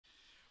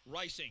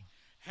racing.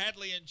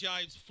 Hadley and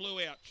James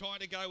flew out, trying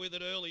to go with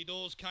it early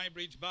doors.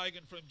 Cambridge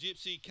Bogan from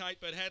Gypsy Kate,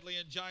 but Hadley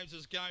and James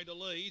is going to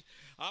lead.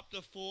 Up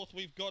to fourth,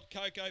 we've got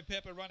Cocoa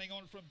Pepper running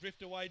on from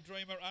Driftaway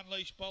Dreamer,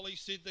 Unleash Bolly,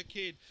 Sid the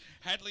Kid.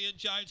 Hadley and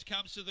James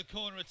comes to the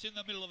corner. It's in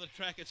the middle of the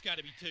track. It's going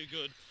to be too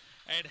good.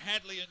 And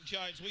Hadley and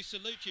Jones, we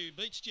salute you.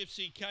 Beats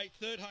Gypsy Kate.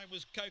 Third home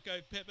was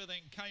Cocoa Pepper,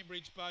 then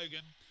Cambridge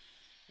Bogan.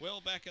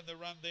 Well back in the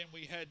run then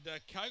we had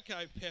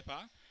Cocoa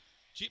Pepper,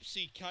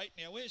 Gypsy Kate.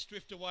 Now where's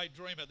Driftaway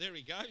Dreamer? There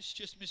he goes.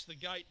 Just missed the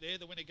gate there.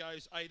 The winner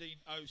goes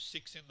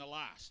 18.06 in the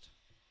last.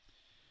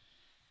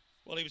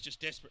 Well, he was just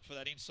desperate for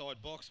that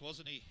inside box,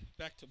 wasn't he?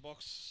 Back to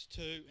box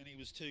 2, and he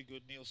was too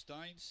good. Neil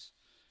Staines,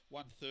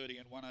 130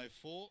 and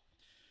 104.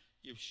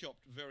 You've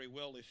shopped very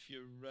well if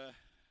you're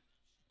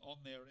on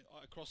there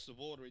across the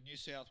border in New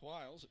South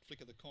Wales at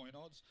Flick of the Coin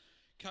odds.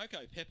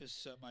 Cocoa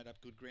Pepper's made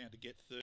up good ground to get third.